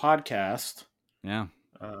for this podcast. Yeah.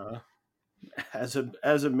 as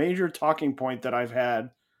a major talking point that I've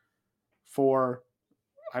had for,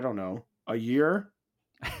 I don't know, a year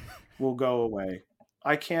will go away.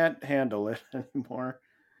 I can't handle it anymore,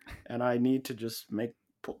 and I need to just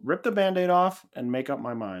rip the Band-Aid off and make up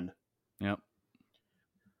my mind. Yep.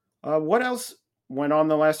 What else went on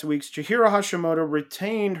the last 2 weeks? Chihiro Hashimoto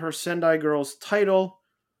retained her Sendai Girls title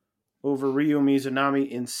over Ryu Mizunami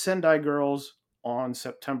in Sendai Girls on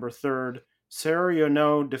September 3rd. Saori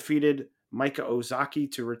Ono defeated Maika Ozaki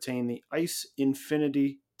to retain the Ice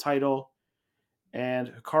Infinity title. And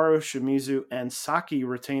Hikaru Shimizu and Saki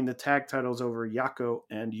retained the tag titles over Yako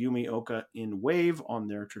and Yumi Oka in Wave on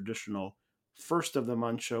their traditional first of the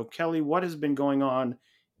month show. Kelly, what has been going on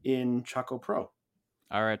in Choco Pro?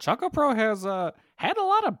 All right, Choco Pro has had a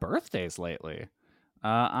lot of birthdays lately.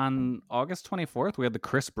 On August 24th, we had the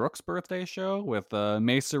Chris Brooks birthday show with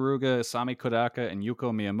Mei Suruga, Isami Kodaka, and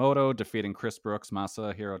Yuko Miyamoto defeating Chris Brooks,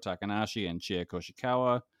 Masahiro Takanashi, and Chie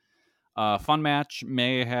Koshikawa. Fun match.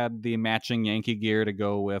 Mei had the matching Yankee gear to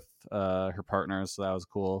go with her partners, so that was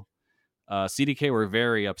cool. CDK were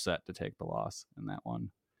very upset to take the loss in that one.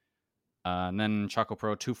 And then Choco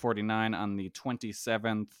Pro 249 on the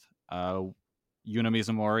 27th. Yuna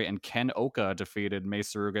Mizumori and Ken Oka defeated Mei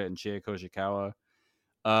Suruga and Chie Koshikawa.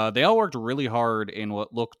 They all worked really hard in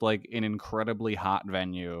what looked like an incredibly hot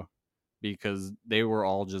venue because they were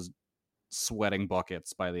all just sweating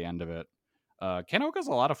buckets by the end of it. Ken Oka's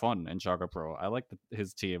a lot of fun in Choco Pro. I like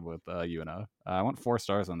his team with Yuna. I went 4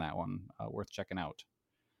 stars on that one. Worth checking out.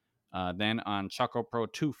 Then on Choco Pro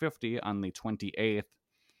 250 on the 28th,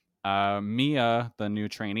 Mia, the new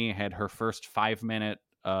trainee, had her first 5-minute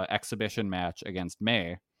exhibition match against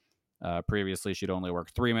Mei. Previously, she'd only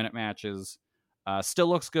worked 3-minute matches. Still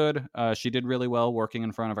looks good. She did really well working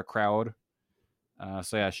in front of a crowd.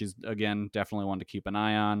 So yeah, she's, again, definitely one to keep an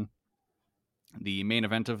eye on. The main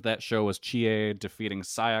event of that show was Chie defeating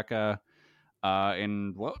Sayaka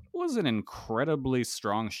in what was an incredibly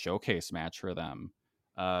strong showcase match for them.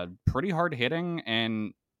 Pretty hard hitting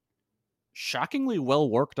and shockingly well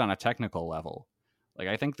worked on a technical level. Like,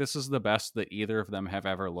 I think this is the best that either of them have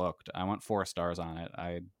ever looked. I went 4 stars on it.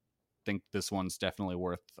 I think this one's definitely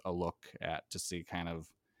worth a look at to see kind of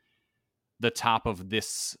the top of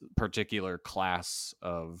this particular class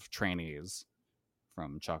of trainees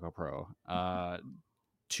from Choco Pro.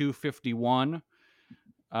 251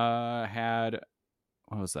 had,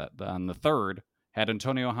 what was that? On the 3rd, had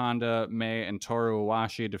Antonio Honda, Mei, and Toru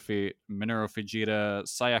Iwashi defeat Minoru Fujita,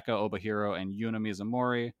 Sayaka Obahiro, and Yuna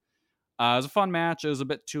Mizumori. It was a fun match. It was a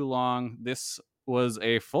bit too long. This was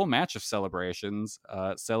a full match of celebrations.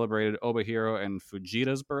 It celebrated Obahiro and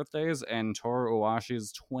Fujita's birthdays and Toru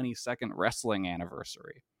Iwashi's 22nd wrestling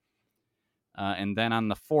anniversary. And then on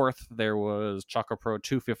the 4th, there was Choco Pro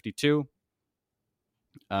 252.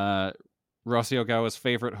 Rossy Ogawa's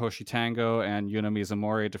favorite Hoshi Tango and Yuna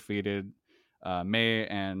Mizumori defeated Mei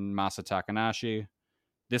and Masa Takanashi.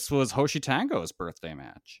 This was Hoshi Tango's birthday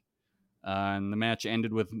match. And the match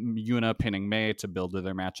ended with Yuna pinning Mei to build to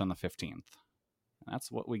their match on the 15th.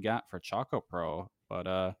 That's what we got for Choco Pro.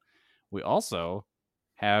 But we also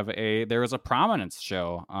have there is a Prominence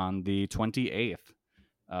show on the 28th.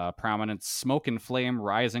 Prominence Smoke and Flame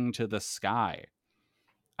Rising to the Sky.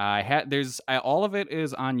 All of it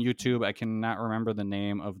is on YouTube. I cannot remember the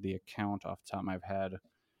name of the account off the top of my head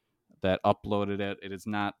that uploaded it. It is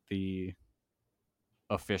not the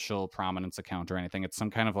official Prominence account or anything. It's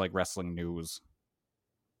some kind of like wrestling news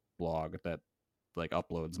blog that like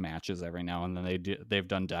uploads matches every now and then. They've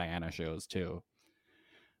done Diana shows too.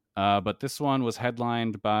 But this one was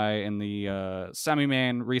headlined by, in the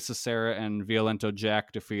semi-main, Risa Sera and Violento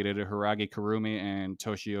Jack defeated Hiragi Kurumi and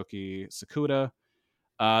Toshiyuki Sakuda.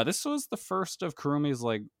 This was the first of Kurumi's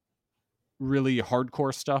like really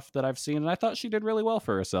hardcore stuff that I've seen, and I thought she did really well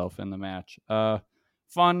for herself in the match.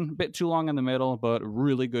 Fun, bit too long in the middle, but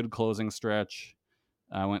really good closing stretch.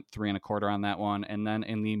 I went 3 1/4 on that one. And then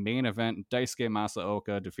in the main event, Daisuke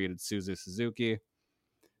Masaoka defeated Suzu Suzuki.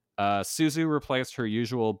 Suzu replaced her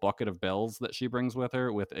usual bucket of bells that she brings with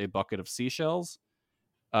her with a bucket of seashells.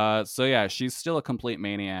 So yeah, she's still a complete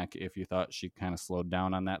maniac if you thought she kind of slowed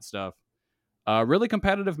down on that stuff. Really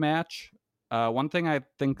competitive match. One thing I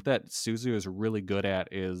think that Suzu is really good at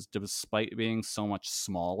is, despite being so much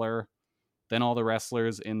smaller than all the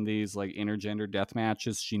wrestlers in these like intergender death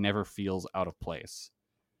matches, she never feels out of place.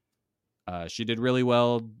 She did really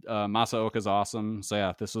well. Masaoka's awesome. So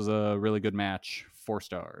yeah, this was a really good match. 4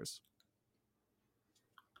 stars.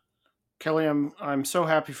 Kelly, I'm so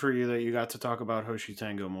happy for you that you got to talk about Hoshi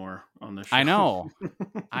Tango more on this show.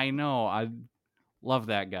 I know. I love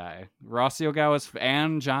that guy. Rossy Ogawa's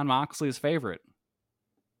and John Moxley's favorite.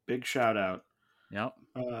 Big shout out. Yep.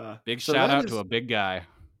 Big shout out to a big guy.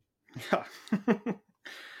 Yeah.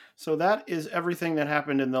 So that is everything that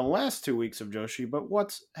happened in the last 2 weeks of Joshi. But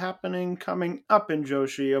what's happening coming up in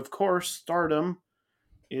Joshi? Of course, Stardom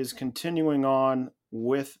is continuing on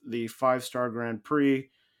with the 5-star Grand Prix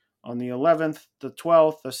on the 11th, the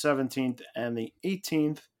 12th, the 17th, and the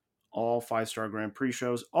 18th. All 5-star Grand Prix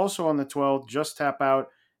shows. Also on the 12th, Just Tap Out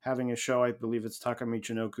having a show. I believe it's Taka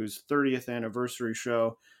Michinoku's 30th anniversary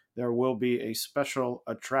show. There will be a special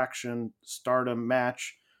attraction Stardom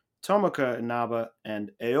match. Tomoka Inaba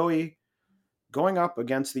and Aoi going up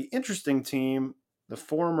against the interesting team, the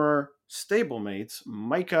former stablemates,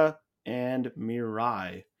 Maika and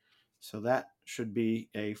Mirai. So that should be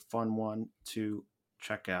a fun one to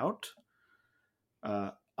check out.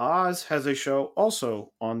 Oz has a show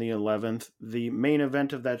also on the 11th. The main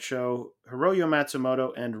event of that show, Hiroyo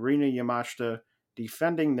Matsumoto and Rina Yamashita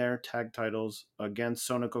defending their tag titles against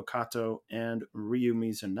Sonoko Kato and Ryu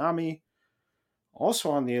Mizunami.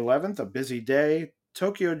 Also on the 11th, a busy day,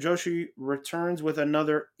 Tokyo Joshi returns with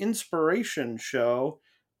another inspiration show.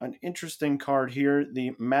 An interesting card here,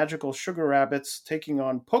 the Magical Sugar Rabbits taking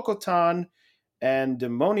on Pokotan and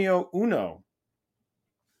Demonio Uno.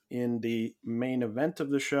 In the main event of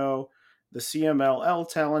the show, the CMLL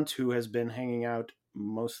talent who has been hanging out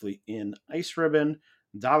mostly in Ice Ribbon,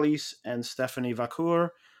 Dalis and Stephanie Vacour,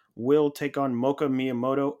 will take on Moka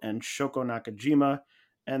Miyamoto and Shoko Nakajima.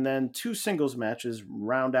 And then 2 singles matches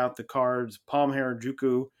round out the cards. Palm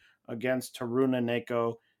Harajuku against Haruna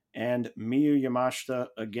Neko and Miyu Yamashita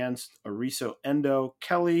against Ariso Endo.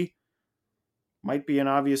 Kelly, might be an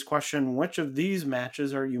obvious question. Which of these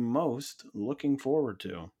matches are you most looking forward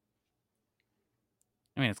to?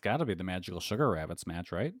 I mean, it's got to be the Magical Sugar Rabbits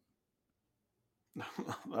match, right?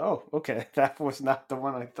 Oh, okay. That was not the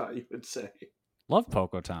one I thought you would say. Love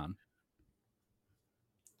Pokotan.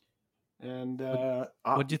 And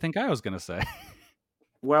what do you think I was going to say?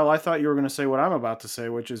 Well, I thought you were going to say what I'm about to say,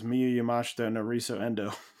 which is Miyu Yamashita and Ariso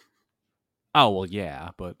Endo. Oh, well, yeah,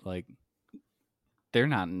 but like they're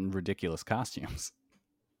not in ridiculous costumes.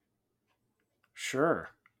 Sure.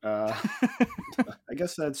 I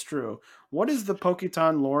guess that's true. What is the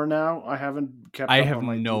Poketon lore now? I haven't kept up I have on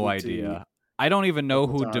my no DBT. idea. I don't even know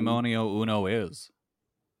Poketon. who Demonio Uno is.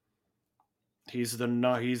 He's the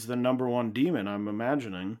number one demon, I'm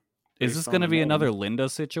imagining. Is this going to be another Linda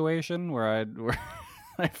situation where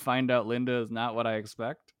I find out Linda is not what I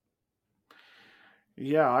expect?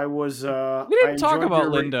 Yeah, I was... we didn't talk about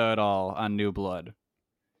Linda at all on New Blood.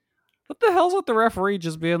 What the hell's with the referee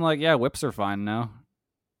just being like, yeah, whips are fine now?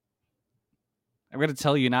 I'm going to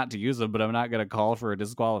tell you not to use them, but I'm not going to call for a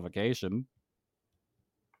disqualification.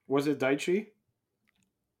 Was it Daichi?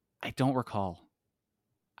 I don't recall.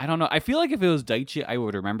 I don't know. I feel like if it was Daichi, I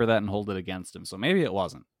would remember that and hold it against him. So maybe it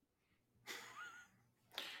wasn't.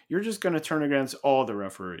 You're just going to turn against all the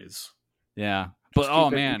referees. Yeah. But oh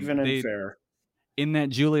man, even and fair. In that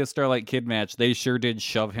Julia Starlight Kid match, they sure did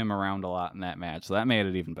shove him around a lot in that match. So that made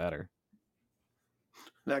it even better.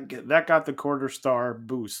 That got the quarter star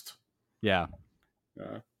boost. Yeah.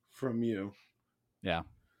 From you. Yeah.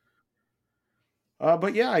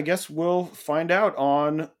 But yeah, I guess we'll find out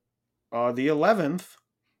on the 11th.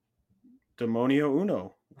 Demonio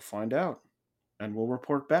Uno. We'll find out. And we'll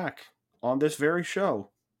report back on this very show.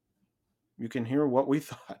 You can hear what we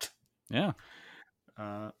thought. Yeah.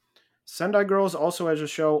 Sendai Girls also has a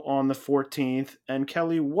show on the 14th. And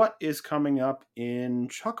Kelly, what is coming up in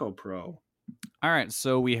Choco Pro? All right,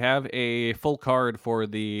 so we have a full card for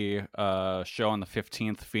the show on the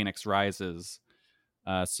 15th, Phoenix Rises.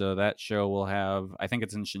 So that show will have, I think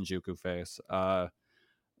it's in Shinjuku Face.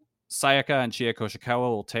 Sayaka and Chie Koshikawa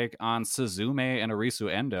will take on Suzume and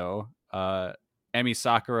Arisu Endo. Emi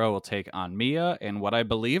Sakura will take on Mia, and what I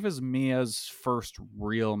believe is Mia's first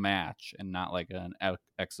real match and not like an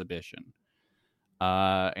exhibition.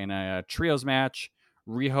 In a trios match,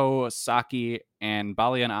 Riho, Saki, and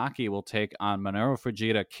Balian Aki will take on Minoru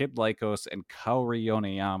Fujita, Kid Lycos, and Kaori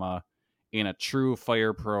Yoneyama in a true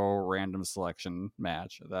Fire Pro random selection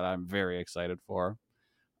match that I'm very excited for.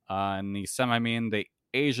 In the semi-main, the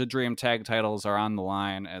Asia Dream tag titles are on the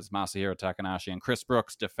line as Masahiro Takanashi and Chris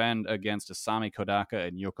Brooks defend against Asami Kodaka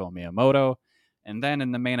and Yoko Miyamoto. And then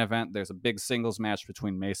in the main event, there's a big singles match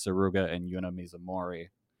between Mei Saruga and Yuna Mizumori.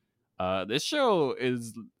 This show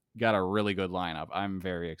is got a really good lineup. I'm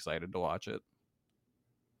very excited to watch it.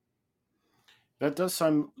 That does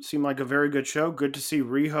seem like a very good show. Good to see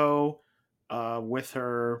Riho with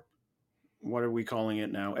her, what are we calling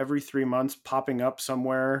it now? Every 3 months popping up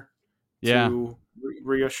somewhere to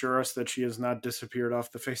reassure us that she has not disappeared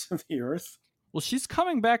off the face of the earth. Well, she's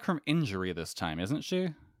coming back from injury this time, isn't she?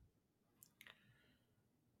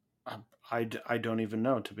 I don't even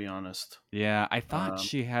know, to be honest. Yeah, I thought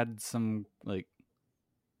she had some, like...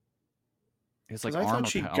 It's like I thought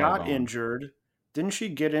she got injured. Didn't she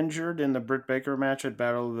get injured in the Britt Baker match at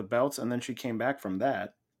Battle of the Belts, and then she came back from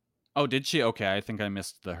that? Oh, did she? Okay, I think I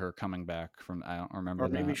missed her coming back from... I don't remember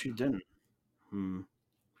that. Or maybe she didn't.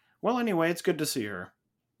 Well, anyway, it's good to see her.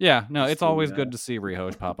 Yeah, no, it's always good to see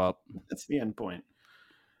Riho pop up. That's the end point.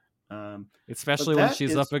 Especially when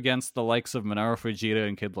she's up against the likes of Minoru Fujita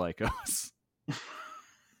and Kid Lycos.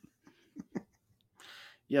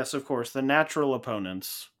 Yes, of course, the natural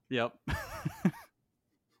opponents. Yep.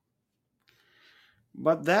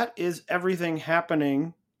 But that is everything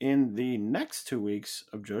happening in the next 2 weeks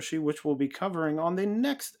of Joshi, which we'll be covering on the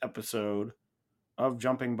next episode of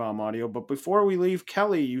Jumping Bomb Audio. But before we leave,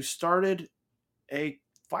 Kelly, you started a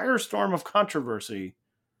firestorm of controversy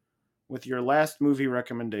with your last movie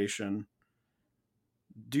recommendation.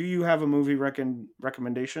 Do you have a movie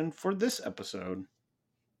recommendation for this episode?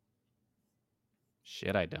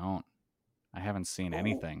 Shit, I don't. I haven't seen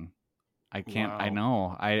anything. I can't. Wow. I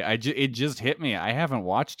know. It just hit me. I haven't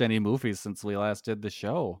watched any movies since we last did the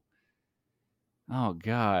show. Oh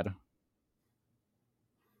God.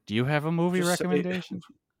 Do you have a movie recommendation?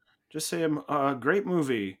 Just say a great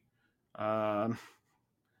movie.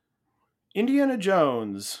 Indiana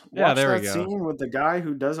Jones. Watch there we go. Scene with the guy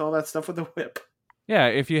who does all that stuff with the whip. Yeah,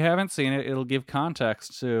 if you haven't seen it, it'll give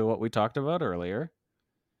context to what we talked about earlier.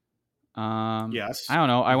 Yes. I don't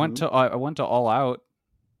know. I went to All Out.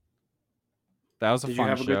 That was a fun show. Did you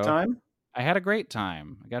have a good time? I had a great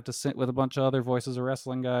time. I got to sit with a bunch of other Voices of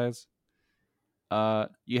Wrestling guys.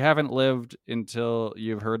 You haven't lived until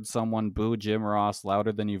you've heard someone boo Jim Ross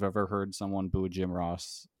louder than you've ever heard someone boo Jim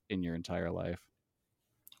Ross in your entire life.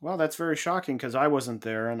 Well, that's very shocking because I wasn't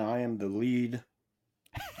there and I am the lead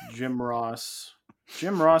Jim Ross.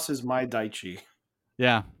 Jim Ross is my Daichi.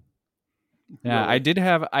 Yeah. Yeah,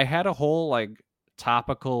 really. I had a whole like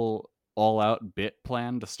topical All Out bit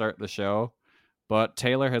plan to start the show, but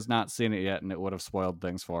Taylor has not seen it yet and it would have spoiled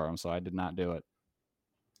things for him, so I did not do it.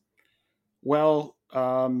 Well,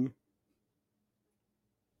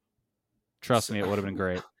 trust me, it would have been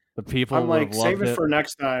great. The people I'm like, would have loved save it for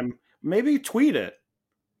next time. Maybe tweet it.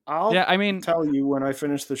 I'll tell you when I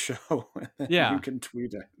finish the show. Yeah. You can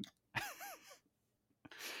tweet it.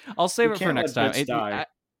 I'll save it for next time.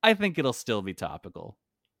 I think it'll still be topical.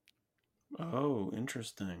 Oh,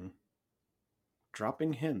 interesting.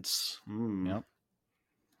 Dropping hints. Yep.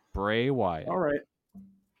 Bray Wyatt. All right.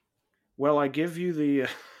 Well, I give you the...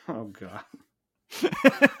 Oh, God.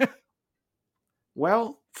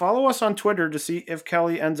 Well, follow us on Twitter to see if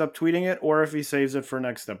Kelly ends up tweeting it or if he saves it for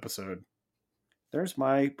next episode. There's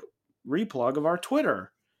my replug of our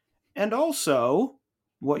Twitter. And also,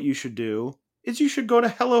 what you should do is you should go to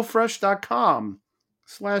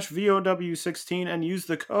HelloFresh.com/VOW16 and use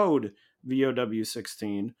the code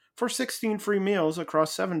VOW16 for 16 free meals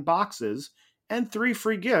across 7 boxes and 3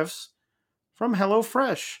 free gifts from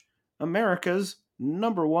HelloFresh, America's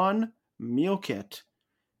 #1 meal kit.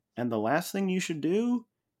 And the last thing you should do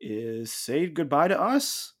is say goodbye to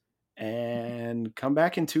us and come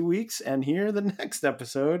back in 2 weeks and hear the next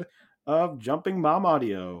episode of Jumping Bomb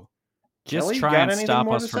Audio. Just Kelly, try and stop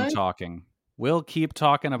us from talking. We'll keep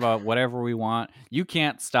talking about whatever we want. You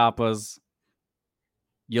can't stop us.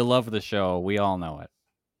 You love the show. We all know it.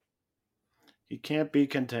 He can't be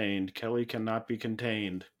contained. Kelly cannot be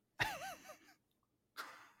contained.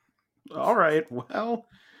 All right. Well,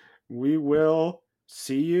 we will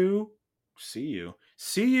see you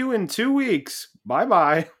in 2 weeks.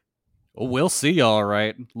 Bye-bye. Well, we'll see you all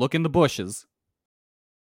right. Look in the bushes.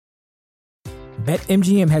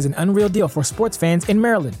 BetMGM has an unreal deal for sports fans in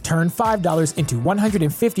Maryland. Turn $5 into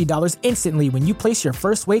 $150 instantly when you place your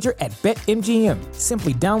first wager at BetMGM.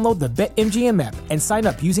 Simply download the BetMGM app and sign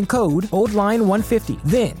up using code OldLine150.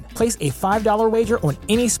 Then, place a $5 wager on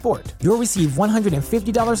any sport. You'll receive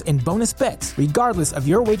 $150 in bonus bets, regardless of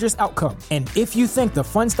your wager's outcome. And if you think the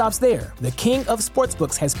fun stops there, the king of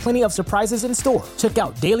sportsbooks has plenty of surprises in store. Check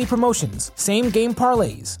out daily promotions, same-game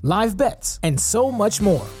parlays, live bets, and so much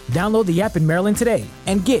more. Download the app in Maryland today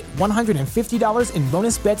and get $150 in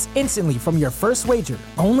bonus bets instantly from your first wager.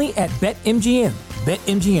 Only at BetMGM.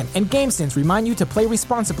 BetMGM and GameSense remind you to play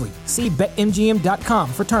responsibly. See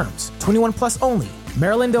BetMGM.com for terms. 21 plus only.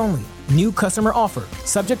 Maryland only. New customer offer.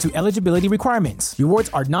 Subject to eligibility requirements. Rewards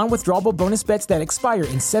are non-withdrawable bonus bets that expire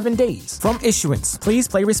in 7 days. From issuance, please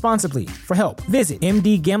play responsibly. For help, visit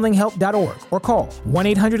mdgamblinghelp.org or call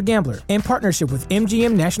 1-800-GAMBLER in partnership with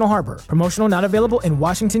MGM National Harbor. Promotional not available in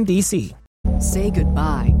Washington, D.C. Say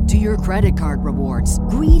goodbye to your credit card rewards.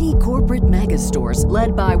 Greedy corporate mega stores,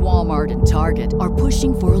 led by Walmart and Target, are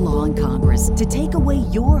pushing for a law in Congress to take away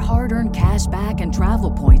your hard-earned cash back and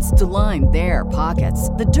travel points to line their pockets.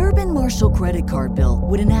 The Durbin-Marshall credit card bill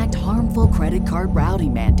would enact harmful credit card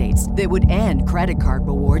routing mandates that would end credit card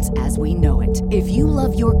rewards as we know it. If you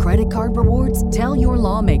love your credit card rewards, tell your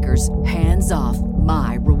lawmakers, hands off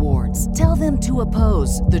my rewards. Tell them to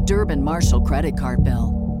oppose the Durbin-Marshall credit card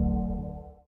bill.